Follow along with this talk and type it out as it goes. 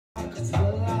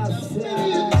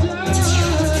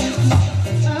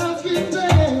I've been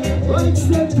there. What's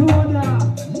that doing now?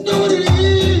 Know what it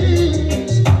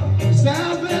is. 'Cause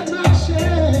I've had my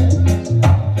share.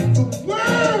 The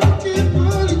world can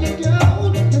pull you down.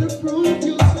 Gonna prove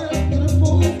yourself. Gonna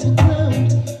move the ground.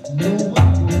 No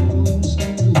one wants to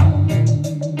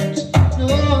lose. No.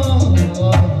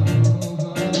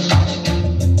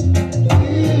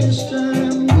 This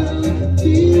time will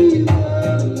be the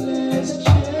last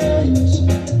chance.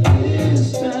 This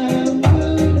time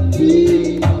will be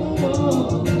no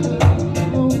other.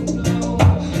 Oh no,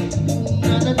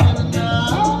 na na na na na.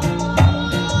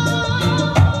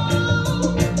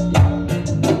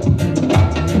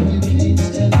 If you can't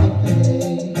stand the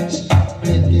pace,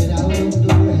 then get out of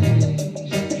the race.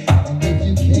 And if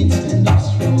you can't stand up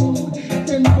strong,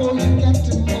 then boy you got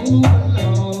to move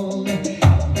along.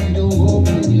 You don't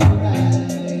open your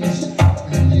eyes,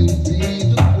 and you pay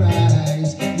the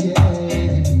price.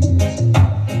 Yes,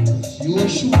 'cause you're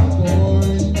sure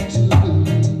born to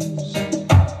lose.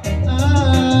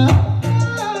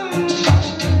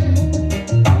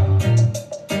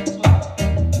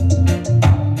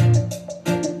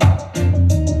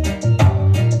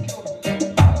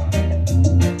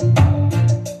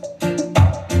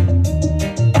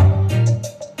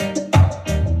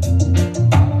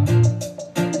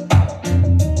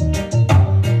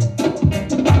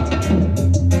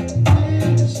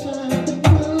 This time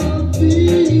will be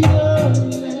your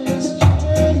last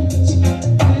chance.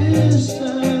 This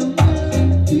time will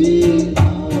be no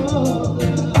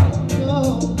other. No,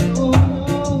 no, no.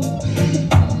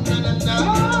 Na na na.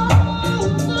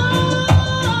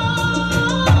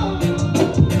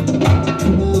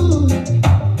 Ooh,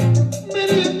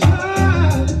 many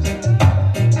times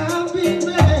I've been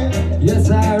there. Yes,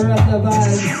 I read the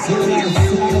Bible.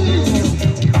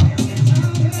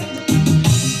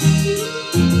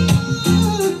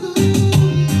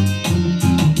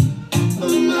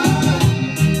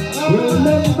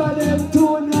 Remember them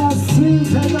two now,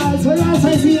 sweet and nice. What else I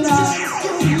see now?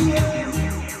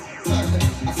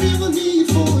 I feel the need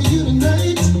for you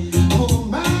tonight. Oh,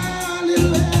 my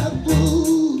little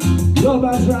apple.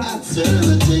 Nobody's I'd right.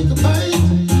 certainly take a bite.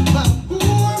 My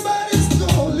poor body's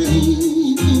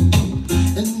calling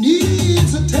and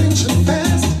needs attention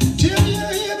fast. Till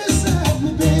you're here beside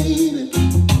me, baby.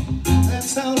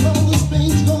 That's how long this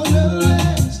pain's gonna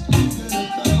last. You gotta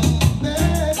come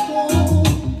back home.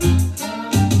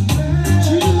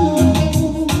 You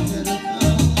gotta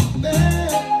come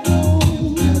back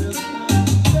home. Gotta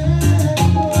come back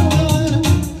home.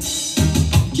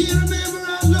 Can't remember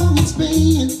how long it's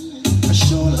been. I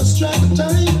sure lost track of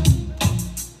time.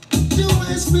 Don't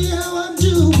ask me how I'm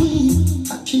doing.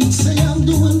 I can't say I'm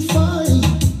doing fine.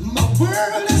 My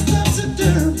world is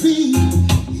topsy-turvy.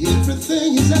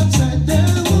 Everything is upside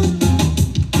down.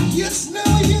 Yes, no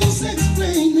use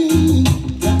explaining.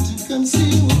 Got to come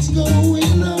see what's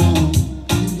going on.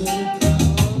 You gotta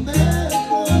come back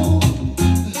home.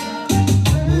 Oh,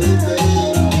 baby,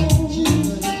 you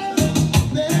gotta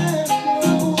come back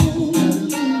home. Gotta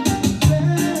come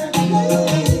back home.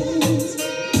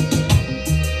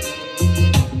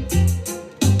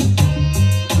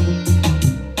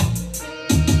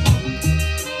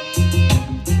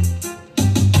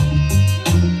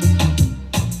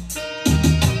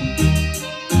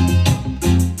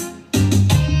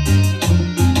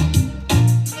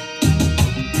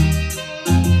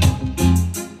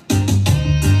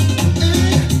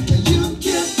 You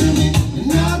give to me,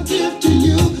 and I'll give to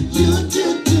you. You do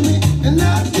to me, and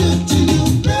I'll do to you.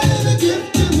 Baby, give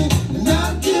to me, and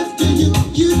I'll give to you.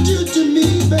 You do to me,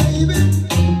 baby.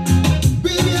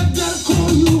 Baby, I gotta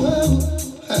call you out.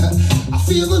 I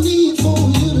feel the need for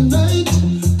you tonight.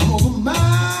 Come over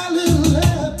my little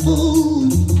apple.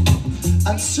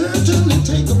 I'd certainly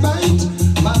take a bite.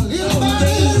 My little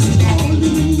body is calling.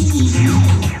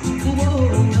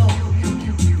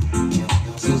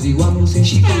 Susie Wang says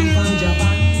she come from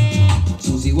Japan.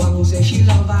 Susie Wang says she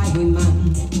love Iron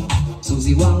Man.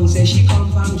 Susie Wang says she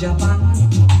come from Japan.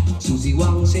 Susie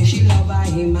Wang says she love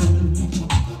Iron Man.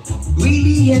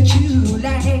 Really a true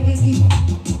love.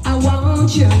 I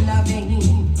want your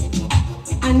loving.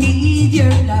 I need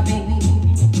your loving.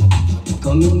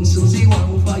 Come in, Susie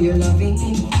Wang, for your loving.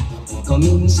 Come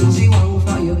in, Susie Wang,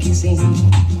 for your kissing.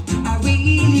 I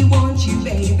really want you,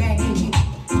 baby.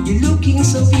 You're looking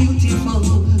so beautiful.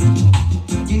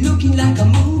 You're looking like a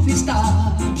movie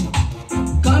star.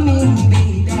 Come in,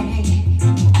 baby.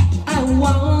 I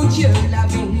want your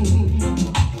loving.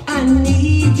 I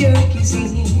need your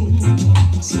kissing.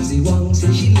 Susie Wang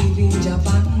says she live in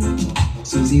Japan.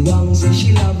 Susie Wang says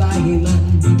she love Iron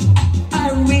Man.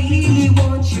 I really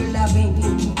want your loving.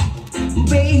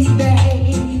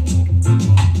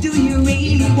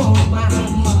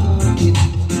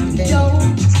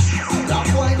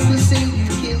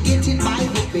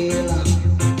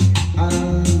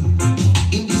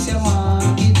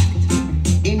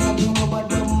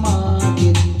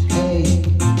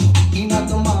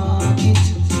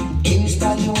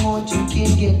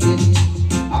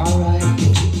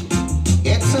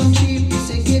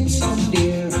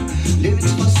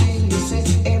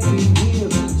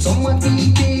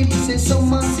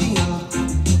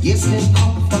 Yes, they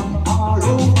come from all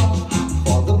over.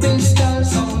 For the best style,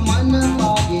 some man and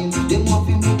bargain. They want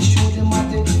to make sure they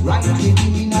have the right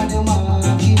rhythm in the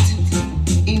market.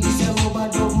 In this rubber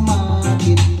dub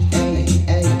market, hey,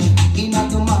 hey, in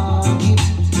the market.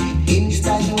 Any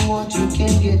style you want, you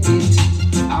can get it.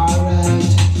 Alright.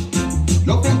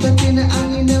 Look at the thing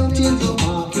hanging out in the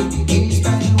market. Any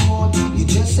style you want, you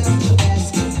just have to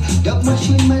ask it. Dub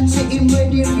machine man say him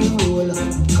ready to roll.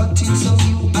 Cutting some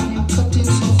new and him cutting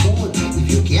some old. If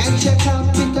you can't check out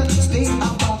with the stay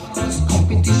above, cause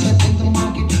competition in the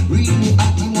market really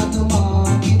acting at the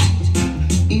market.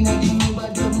 In the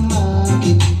rubber dub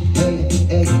market, hey,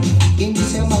 hey, in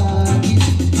this market.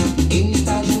 Any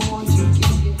style you want, you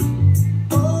can get.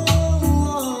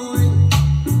 Oh,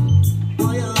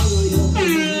 boy, oh,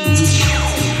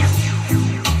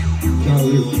 Now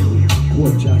you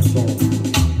quote that song.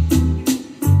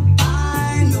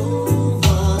 I know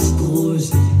the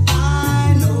scores.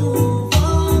 I know the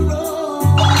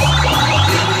road.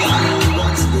 Baby, I know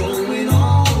what's going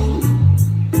on.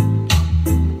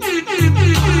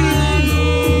 I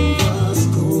know the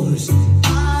scores.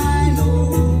 I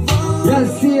know the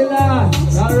Yes, Selah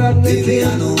Ras Rick Baby, I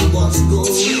know what's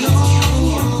going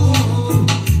on.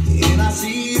 And I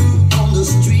see you on the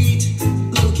street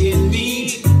looking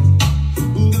neat.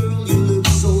 Girl, you look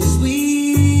so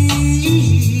sweet.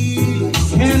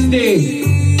 Candy.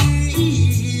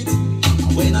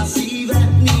 When I see that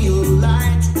neon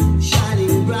light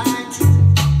shining bright,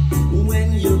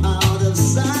 when you're out of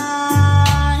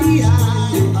sight,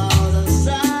 you're out of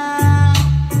sight.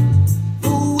 The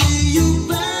way you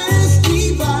pass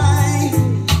me by,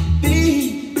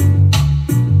 babe.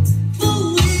 The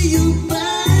way you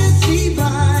pass me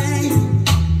by,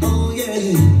 oh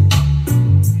yeah.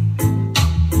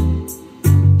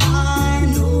 I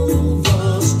know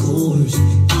the scores.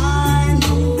 I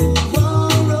know the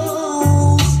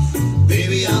roads.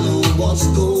 Baby, I know what's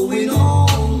going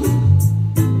on.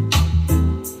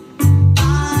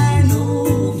 I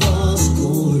know the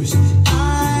scores.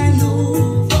 I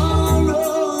know the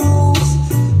roads.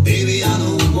 Baby, I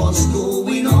know what's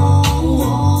going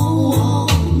on.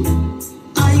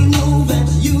 I know that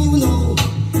you know.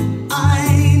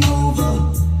 I know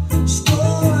the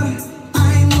score.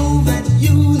 I know that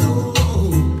you know.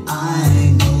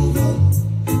 I know the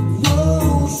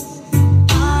rules.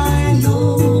 I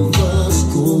know the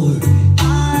score.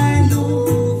 I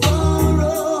know the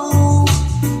rules.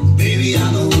 Baby,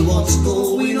 I know what's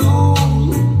going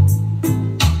on.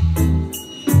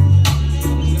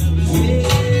 Yeah,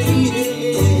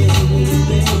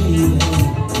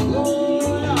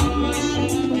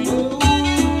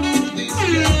 This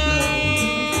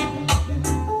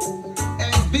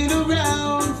has been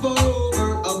around for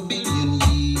over 1 billion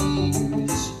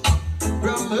years.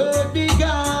 From her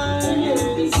begun,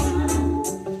 yes.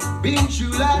 Been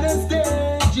through lot of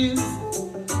stages,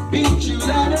 been through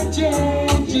lot of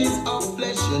changes of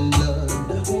flesh and blood.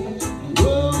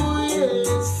 Oh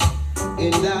yes,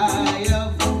 and I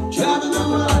have traveled the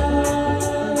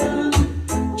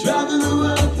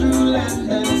world through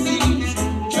land and seas,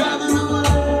 traveled the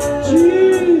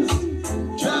world,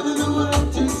 travel the world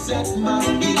to set my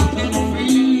people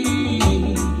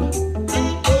free.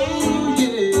 Oh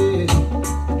yeah.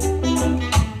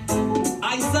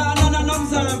 I saw none and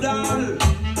observed all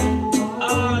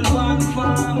one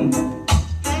farm.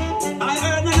 I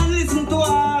heard none and listened to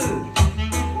all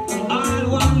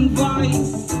one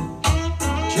voice.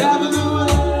 Travel the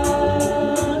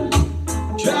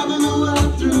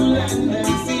world through land and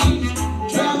seas,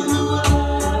 travel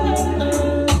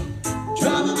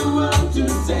the world to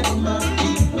set my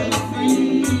people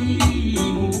free.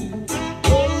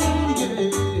 Oh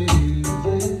yeah.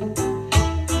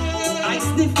 I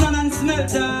sniff none and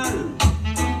smelt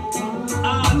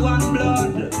all one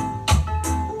blood.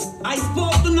 I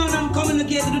spoke to none and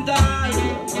communicated with all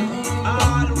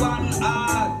one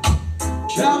heart.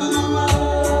 Travel the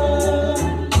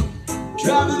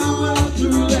world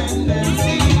through land and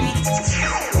seas.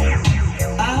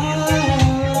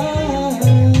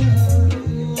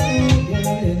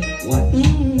 What?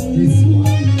 This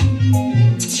one.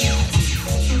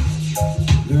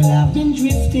 Girl, I've been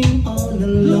drifting on a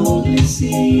lonely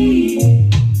sea.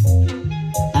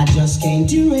 I just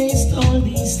can't erase all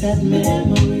these sad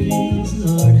memories,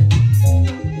 Lord.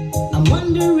 I'm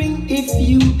wondering if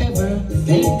you ever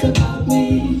think about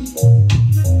me.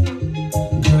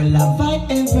 Girl, have I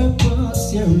ever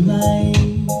crossed your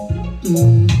mind?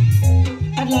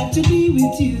 I'd like to be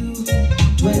with you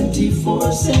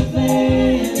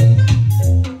 24/7.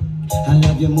 I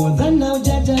love you more than now,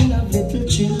 Judge. I love little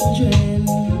children.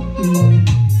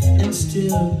 And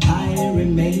still I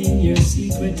remain your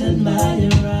secret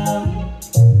admirer.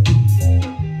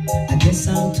 I guess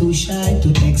I'm too shy to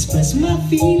express my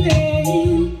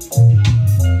feeling.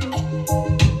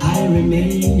 I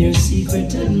remain your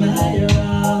secret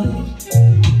admirer.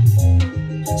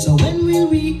 So when will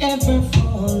we ever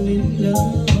fall in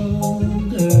love,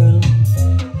 girl?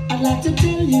 I'd like to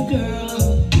tell you,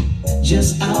 girl,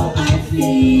 just how I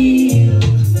feel.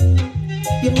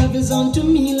 Your love is onto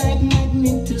me like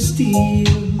magnet to steel.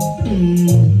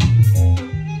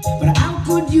 But how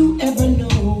could you ever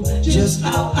know just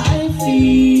how I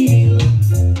feel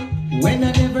when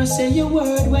I never say a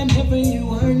word whenever you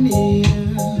are near?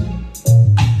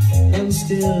 And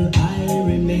still I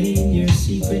remain your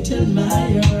secret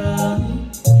admirer.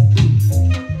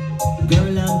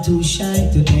 Girl, I'm too shy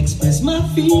to express my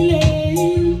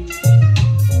feeling.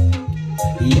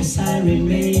 Yes, I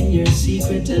remain your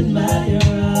secret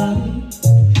admirer.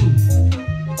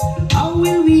 How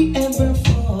will we ever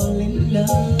fall in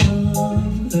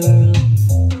love, girl?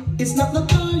 It's not the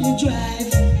car you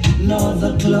drive, nor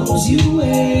the clothes you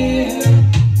wear.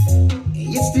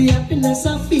 It's the happiness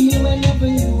I feel whenever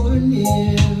you are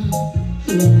near.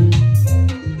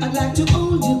 I'd like to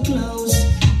hold you close,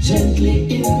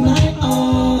 gently in my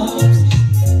arms,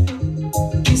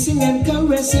 kissing and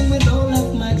caressing with all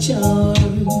of my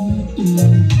charm.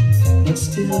 But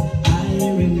still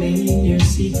I remain your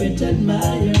secret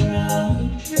admirer.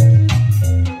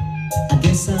 I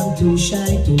guess I'm too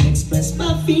shy to express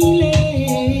my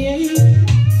feeling.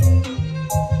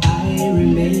 I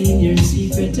remain your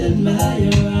secret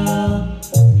admirer.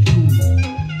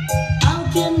 How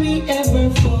can we ever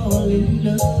fall in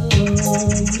love?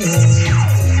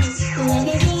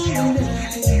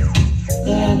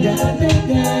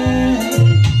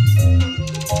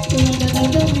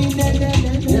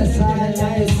 Yes, I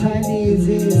nice and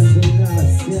easy.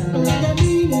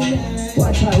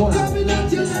 Watch I want. Coming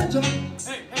at your legend.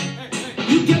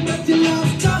 You get back your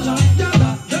last dollar.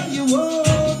 Then you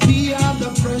won't be under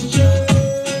pressure.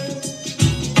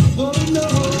 Oh no,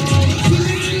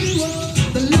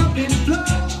 the loving flow.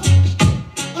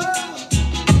 Oh.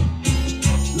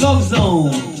 Love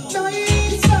Zone.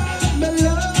 Nice and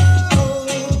mellow.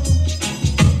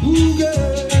 Ooh,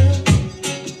 girl.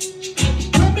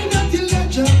 Coming at your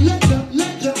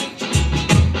legend.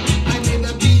 I may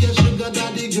not be a sugar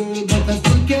daddy girl, but I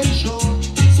still can show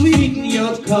Sweeten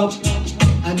your cup.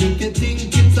 and if you think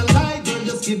it's a lie, girl,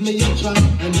 just give me a try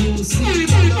and you'll see.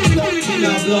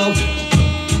 Love, love.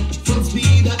 Full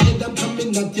speed ahead, I'm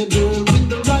coming at you, girl, with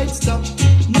the right stuff.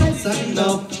 Nice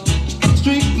enough.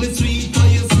 Strictly sweet for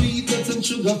your sweetness and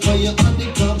sugar for your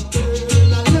honeycomb.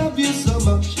 Girl, I love you so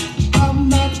much. I'm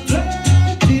not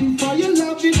flirting for your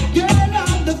loving. Girl,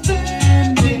 I'm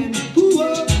defending. Ooh,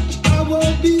 oh, I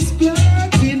won't be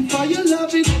splurging for your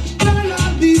loving. Girl,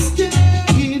 I'll be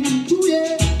staying. Ooh,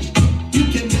 yeah. You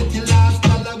can get your last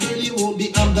dollar, girl, you won't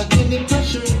be under any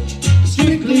pressure.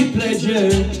 Strictly pleasure.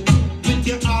 With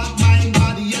your heart, mind,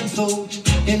 body, and soul.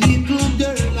 A little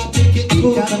girl, I take you in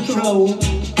Full control.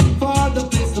 For the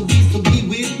place to be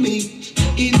with me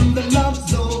in the love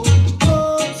zone.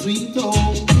 Oh, sweet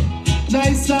home.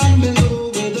 Nice and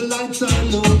mellow where the lights are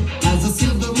low as the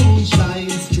silver moon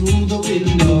shines through the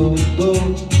window.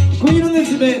 Oh. Queen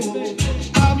Elizabeth.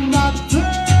 I'm not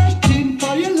flirting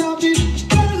for your loving,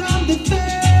 girl, I'm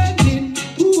defending.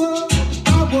 Ooh, oh,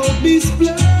 I won't be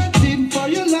splurging for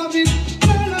your loving,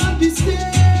 girl, I'll be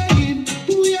staying.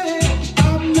 Ooh, yeah,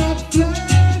 I'm not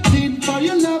flirting for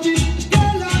your loving,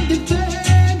 girl, I'm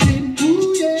defending.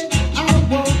 Ooh, yeah, I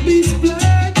won't be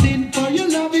splurging for your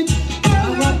loving,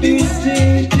 girl, I'll be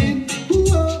waiting. Ooh,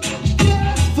 oh,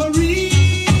 yeah, for real.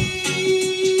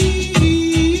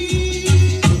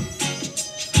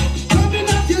 Coming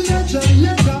at your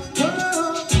leisure,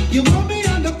 whoa. You want me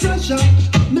under pressure,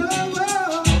 no,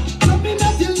 whoa. Coming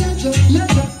at your leisure,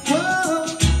 whoa.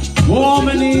 Warm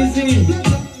and easy.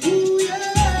 Ooh,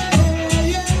 yeah,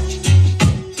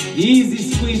 yeah. Easy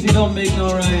squeezy, don't make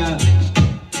no riot.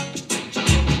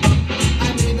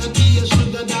 I may not be a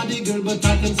sugar daddy girl, but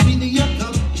I can sweeten your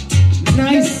cup.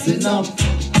 Nice enough.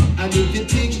 And if you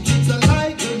think it's a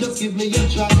lie, girl, just give me a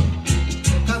try.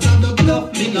 Cause I'm the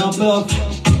bluff, me No not bluff.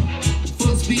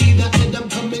 full speed ahead, I'm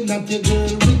coming at you, girl,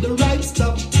 with the right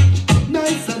stuff.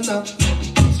 Nice enough.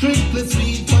 Strictly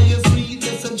sweet for your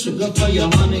sweetness and sugar for your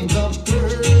honey cup.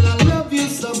 Girl, I love you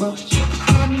so much.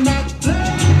 I'm not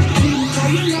flirting for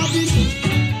your loving.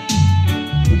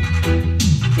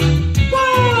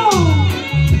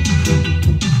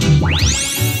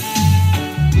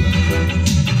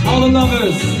 All the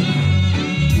lovers,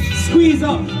 squeeze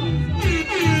up.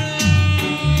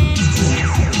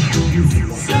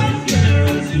 Some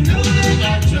girls, you know they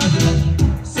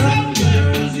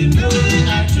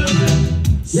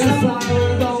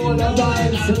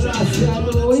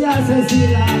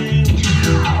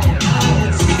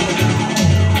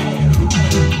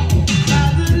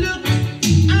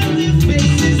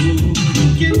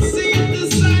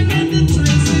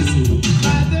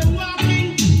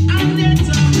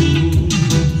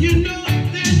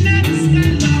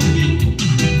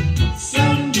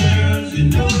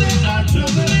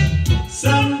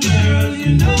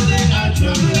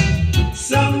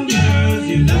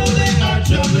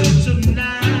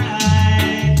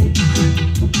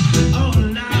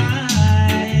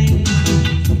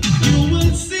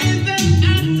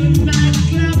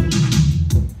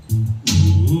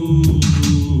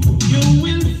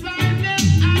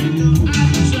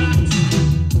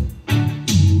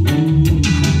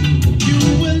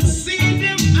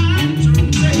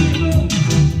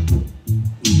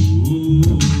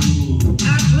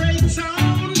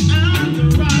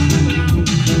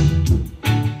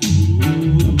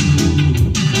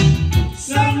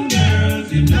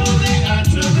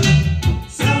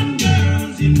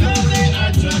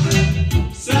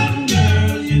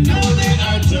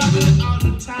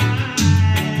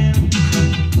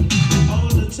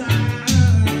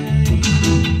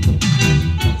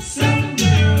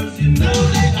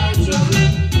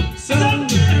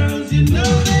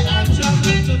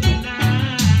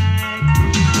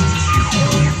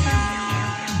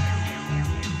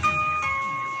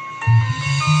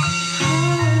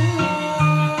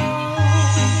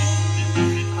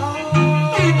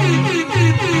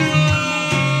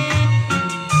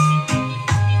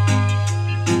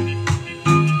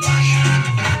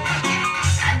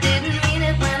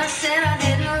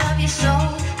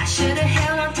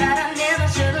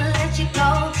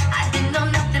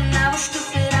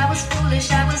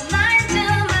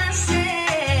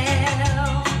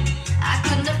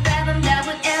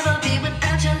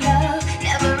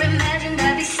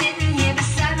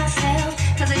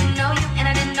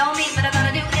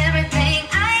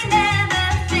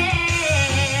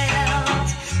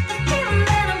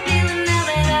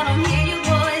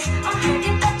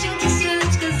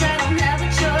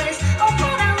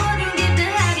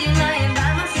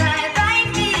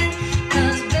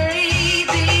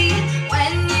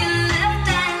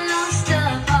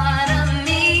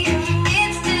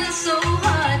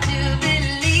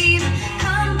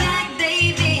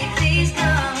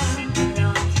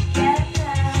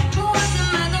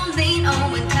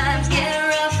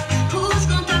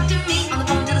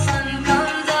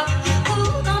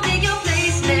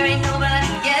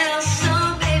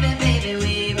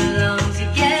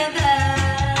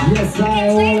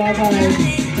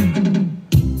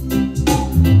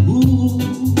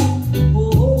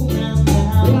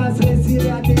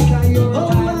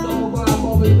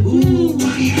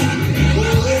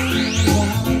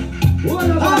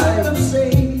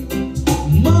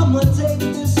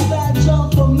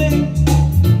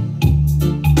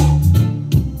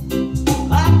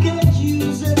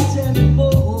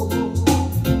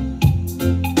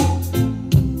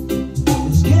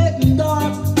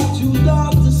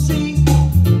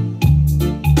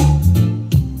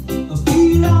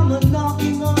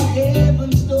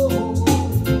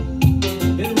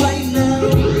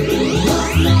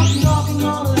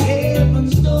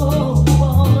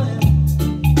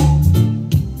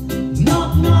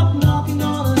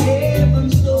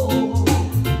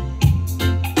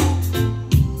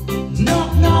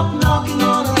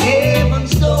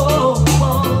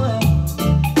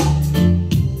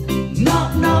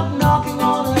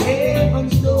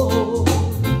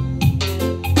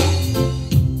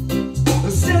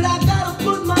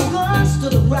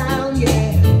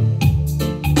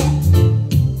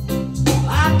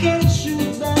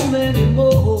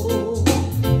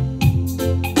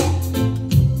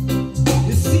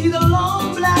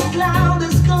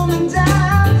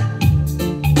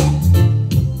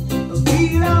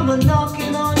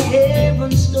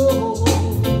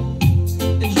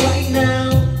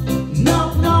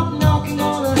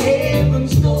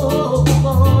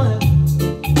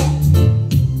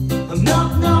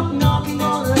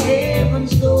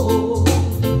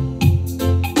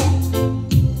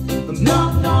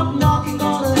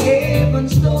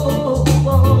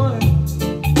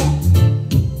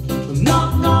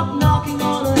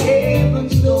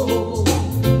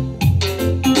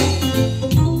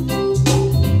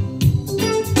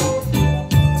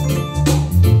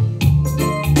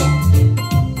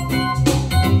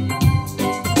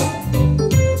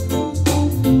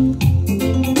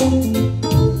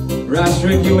Ras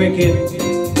Rick, you wicked.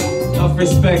 Enough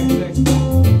respect.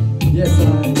 Yes,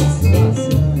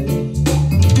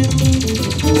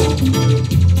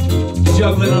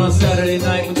 Juggling on a Saturday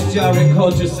night with the Rick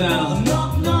culture sound.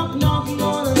 Knock, knock, knocking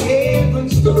on a heaven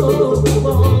heaven's door,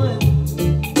 boy.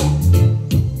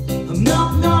 I'm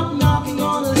knocking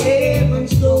on a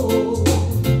heaven's door.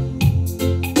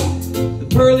 The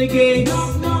pearly gates,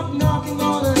 Knocking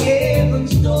on a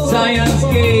heaven's door. Zion's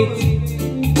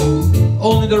gate,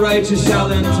 only the righteous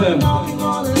shall enter. Knocking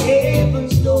on a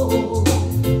heaven's door.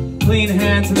 Clean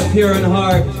hands and a pure in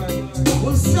heart.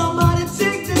 Will somebody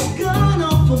take this gun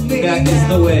off of me? That is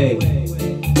the way.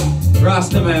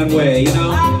 Rastaman way, you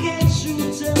know? I can't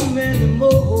shoot him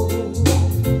anymore.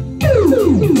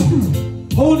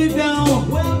 Hold it down.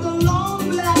 Well, the long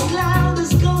black cloud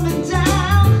is coming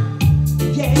down.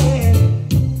 Yeah,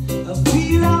 I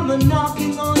feel I'm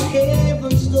knocking on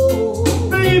heaven's door.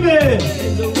 Baby!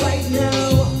 And right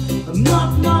now, I'm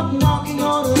knocking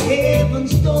on a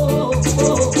heaven's door.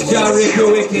 Jah Rick,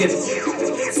 you're wicked.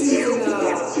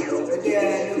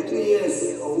 Again, the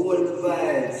place, hold the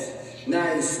vibes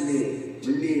nicely.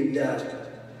 Believe that.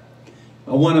 I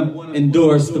want to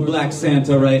endorse the Black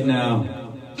Santa right now.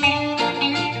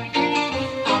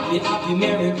 Happy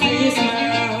Merry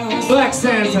Christmas. Black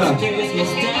Santa. Christmas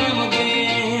time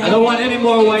again. I don't want any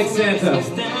more white Santa.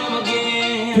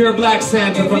 Pure Black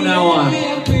Santa from now on.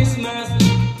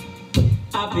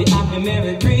 Happy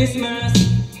Merry Christmas.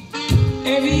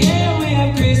 Every year we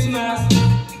have Christmas.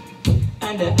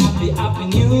 And a happy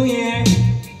New Year.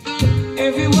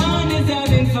 Everyone is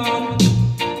having fun.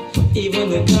 Even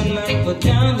the gunmen put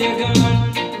down their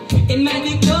gun. It might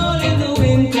be cold in the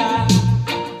winter.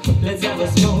 Let's have a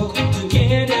smoke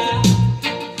together.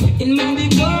 It might be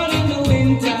cold in the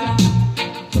winter.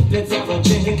 Let's have a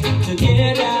drink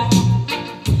together.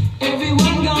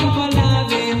 Everyone gone for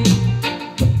loving.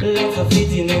 Lots of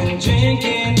eating and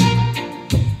drinking.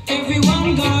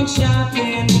 Everyone gone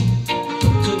shopping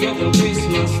to get the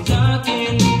Christmas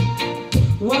stocking.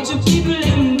 Watch the people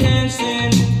them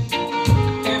dancing.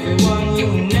 Everyone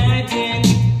uniting.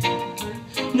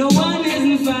 No one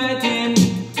isn't fighting.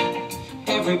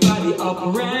 Everybody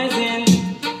uprising.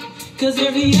 Cause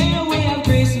every year we have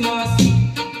Christmas.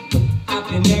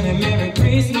 Happy Merry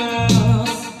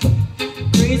Christmas.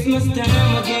 Christmas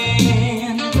time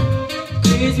again.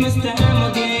 Christmas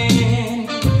time again.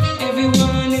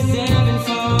 Everyone is having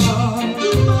fun.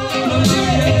 No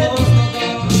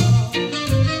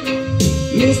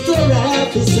Mr.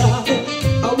 Officer,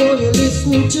 I want you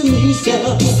listening to me,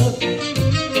 sir.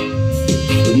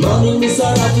 Good morning, Mr.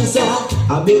 Officer.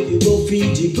 I beg you go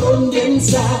feed the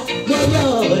condenser.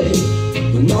 Boy.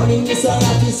 Good morning, Mr.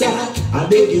 Officer. I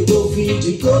beg you go feed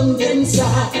the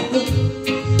condenser.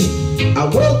 I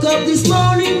woke up this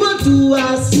morning, what do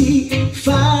I see?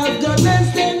 5 gunmen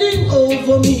standing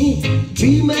over me.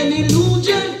 Dream and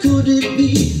illusion could it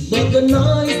be? But the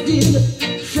noise did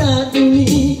frighten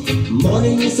me.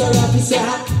 Morning, Mr. Officer,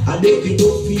 I beg you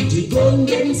go feed the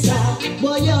condenser.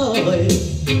 Boy,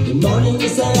 good morning,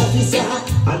 Mr. Officer,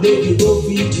 I beg you go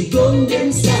feed the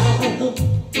condenser.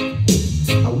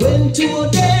 I went to a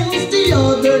dance the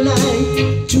other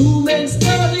night. 2 men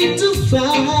started to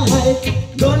fight.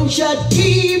 Gunshot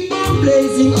keep on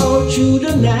blazing all through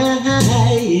the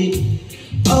night.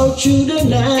 All through the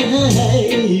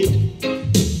night.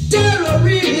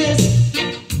 Terrorists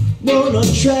wanna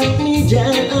track me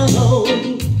down.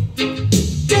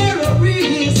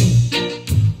 Terrorists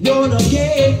wanna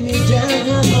get me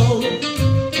down.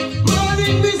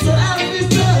 Morning, Mr.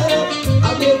 Officer, I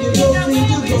beg you go feed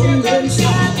the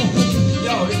condenser.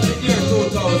 Yo, it's the year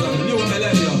 2000, new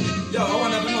millennium. Yo, I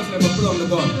wanna have a Muslim pull on the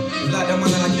gun. It's like the man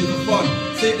that I kill for fun.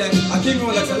 See them, I king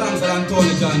Rolex alongside and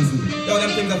Tony Johnson. Yo,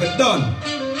 them things have been done.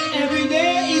 Every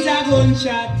day is a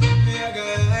gunshot,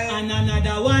 and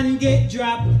another one get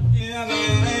dropped.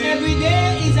 Every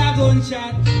day is a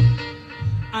gunshot,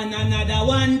 and another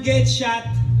one get shot.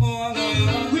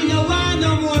 We no want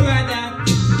no more of that.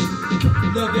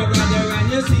 Love your brother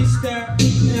and your sister.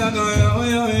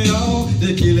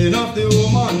 The killing of the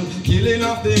woman, killing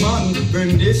of the man,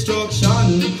 bring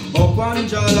destruction up on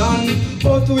Jalan.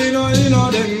 But we know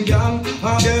them gang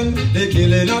again. The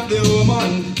killing of the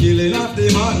woman, killing of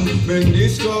the man, bring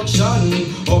destruction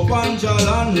up on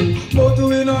Jalan. But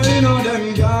we know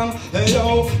them gang. Hey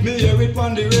yo, me hear it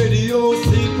on the radio,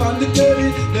 sleep on the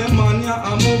telly. Them man ya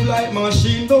a move like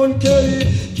machine gun Kelly.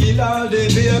 Kill all the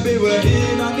baby we're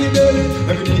in at the belly.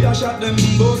 Every day I shot them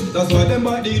bus, that's why them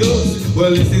body does.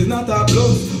 Well, this is not a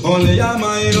plus, only a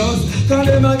minus. Can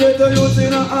them a get a youth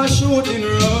in a shooting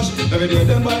rush. Every day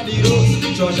them body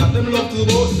does, trash at them love to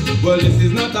bust. Well, this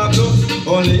is not a plus,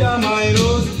 only a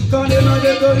minus. Can them a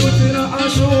get a youth in a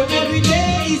shooting. Every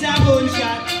day is a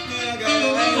gunshot,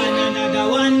 and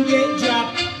another one get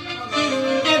dropped.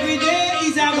 Every day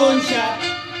is a gunshot,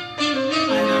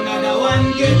 and another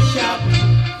one get shot.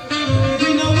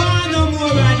 We no want no more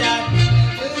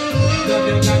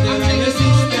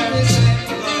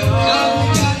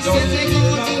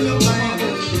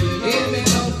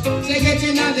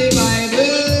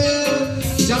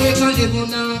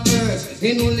heaven and earth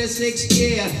in only 6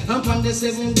 years. And from the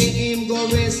 7th day him go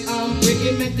rest and pray.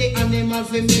 He make the animal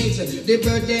for meat, the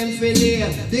bird them for lay,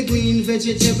 the green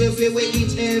vegetable for we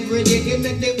eat every day. He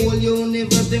make the whole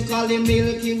universe, them call him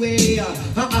Milky Way.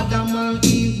 Adam and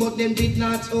Eve, but them did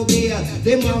not obey.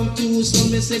 Them have two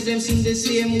sons, me say them sing the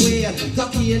same way.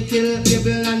 Cocky and kill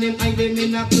Abel and them hide them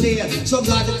in a clay. So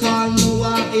God call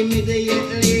Noah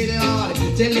immediately, Lord.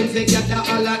 Tell him to gather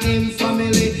all of him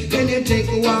family. Then him take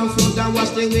one front and wash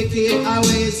the wicked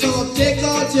away. So take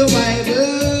out your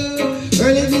Bible.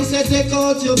 Early me say take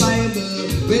out your Bible.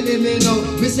 Really me know,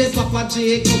 me say Papa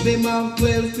Jacob him have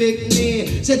 12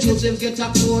 picnic. Say Joseph get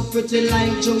a coat pretty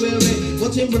like jewelry,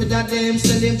 but him brother them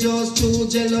sell him just through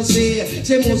jealousy.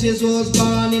 Say Moses was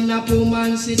born in a poor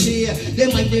man city.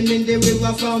 They hide him in the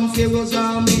river from Pharaoh's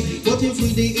army, but he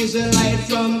freed the Israelite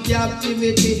from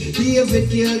captivity. David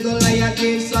killed Goliath,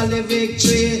 gave Saul the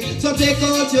victory. So take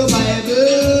out your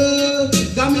Bible.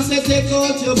 God me say take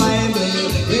out your Bible.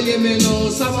 Really me know,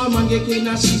 Solomon get Queen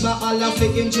of Sheba all of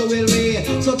fake him jewelry.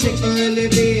 So check early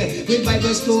day with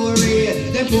Bible story.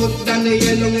 They put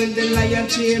Daniel in the lion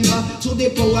chamber. To the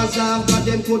powers of God,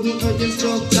 them couldn't hurt the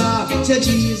structure. Say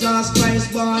Jesus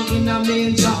Christ born in a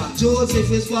manger. Joseph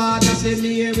his father, say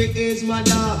Mary his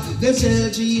mother. They sell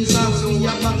Jesus in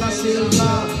a bag of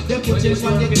silver. They put him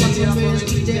on the cotton first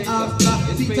the day after.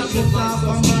 Peter put off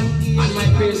a man. And my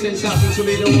patience happens to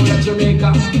be the one of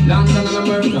Jamaica, London and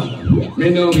America. Me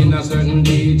know in a certain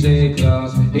DJ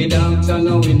class. A doctor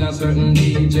know in a certain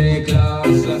DJ class.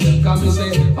 Come me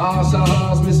say horse a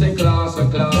horse, me say class a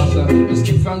class. Me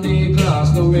skip from the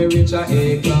class, now me reach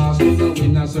a class. Me know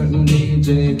in a certain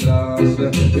DJ class.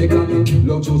 Because me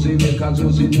love Josie, because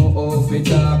Josie know how to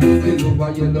talk. Me love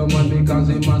a yellow man because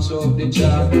he mash up the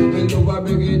chart. Me love a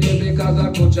brigadier because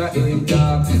I coach a him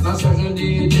talk. A certain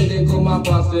DJ they come and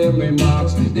pass them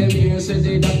remarks. Them here say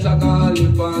the doctor can't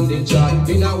live on the chart.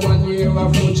 In a 1 year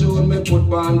of fortune me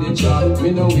put on the chart. Me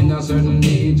know in a certain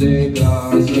DJ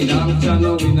class. Me doctor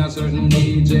know in a certain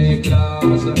DJ class.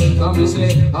 Come me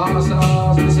say horse a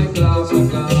horse, me say class a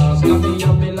class. Come me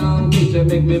a belong to they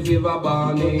make me feel a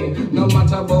Barney. No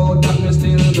matter about that me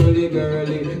still girly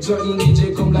girly. Certain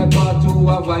DJ come like part 2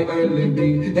 of I early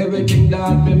be. Everything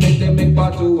that me make them make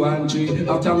part 2 and 3.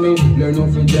 After me learn how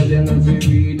to tell them how to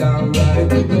read and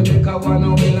write. Me make a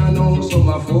one wheel and now some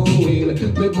a 4-wheel.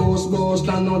 Me boast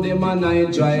and now them a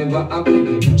night driver.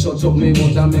 Shut up me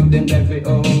mouth and make them deaf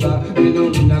over. Me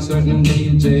know in a certain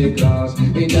DJ class.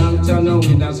 Me doctor know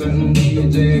in a certain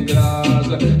DJ class.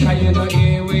 Can you know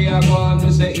here we are going,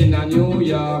 me say in a New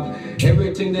York.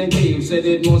 Everything they give said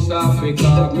it must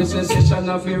Africa. Me say session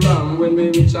of Iran when me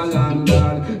reach a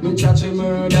London. Me catch a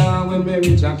murder when me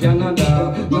reach a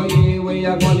Canada. No here we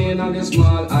are going in on the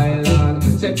small island.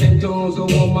 Say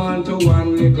 10,000 woman to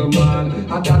one little man.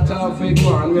 A that Africa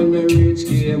one when me reach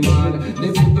Cayman.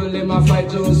 The people them a fight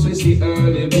just we see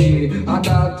early be. A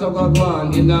that got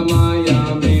one in a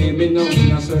Miami. Me know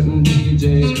in a certain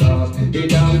DJ class. He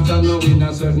doctor know in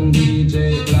a certain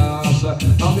DJ class.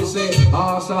 And me say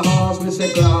horse a horse, me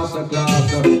say class a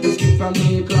class. Me skip from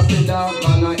the class to dog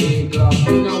and a A class.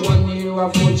 In a 1 year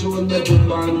of fortune me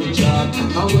put on the chart.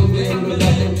 And when they do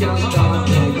that them can't stop.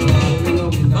 Me know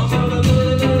in a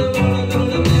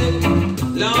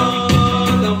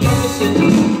Lord of mercy,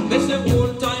 me say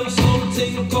one time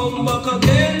something come back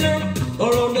again.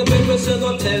 Around the bed me say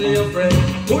go tell your friend.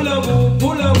 Hula hoop,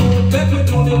 back we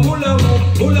do the hula hoop.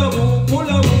 Hula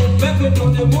hoop, back we do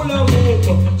the hula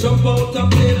hoop. Jump out a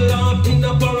plane laugh in a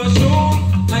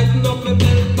parachute. Tighten up my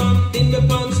belt band in my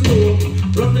pants loop.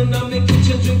 Running down my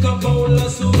kitchen drink a bowl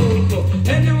of soup.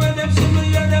 Anywhere them see me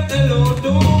hear them hello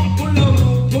do. Hula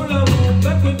hoop,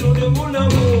 back we do the hula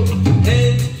hoop.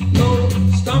 Hey, no,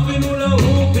 stopping hula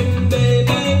hooping,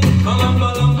 baby. Malamba,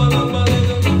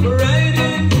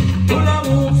 riding hula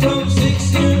hoop from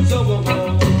 6 years of old.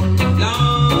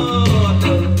 Lord,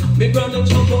 me granny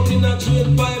jump out in a drain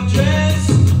pipe dress.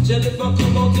 Jennifer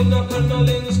come out in a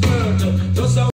canoline skirt.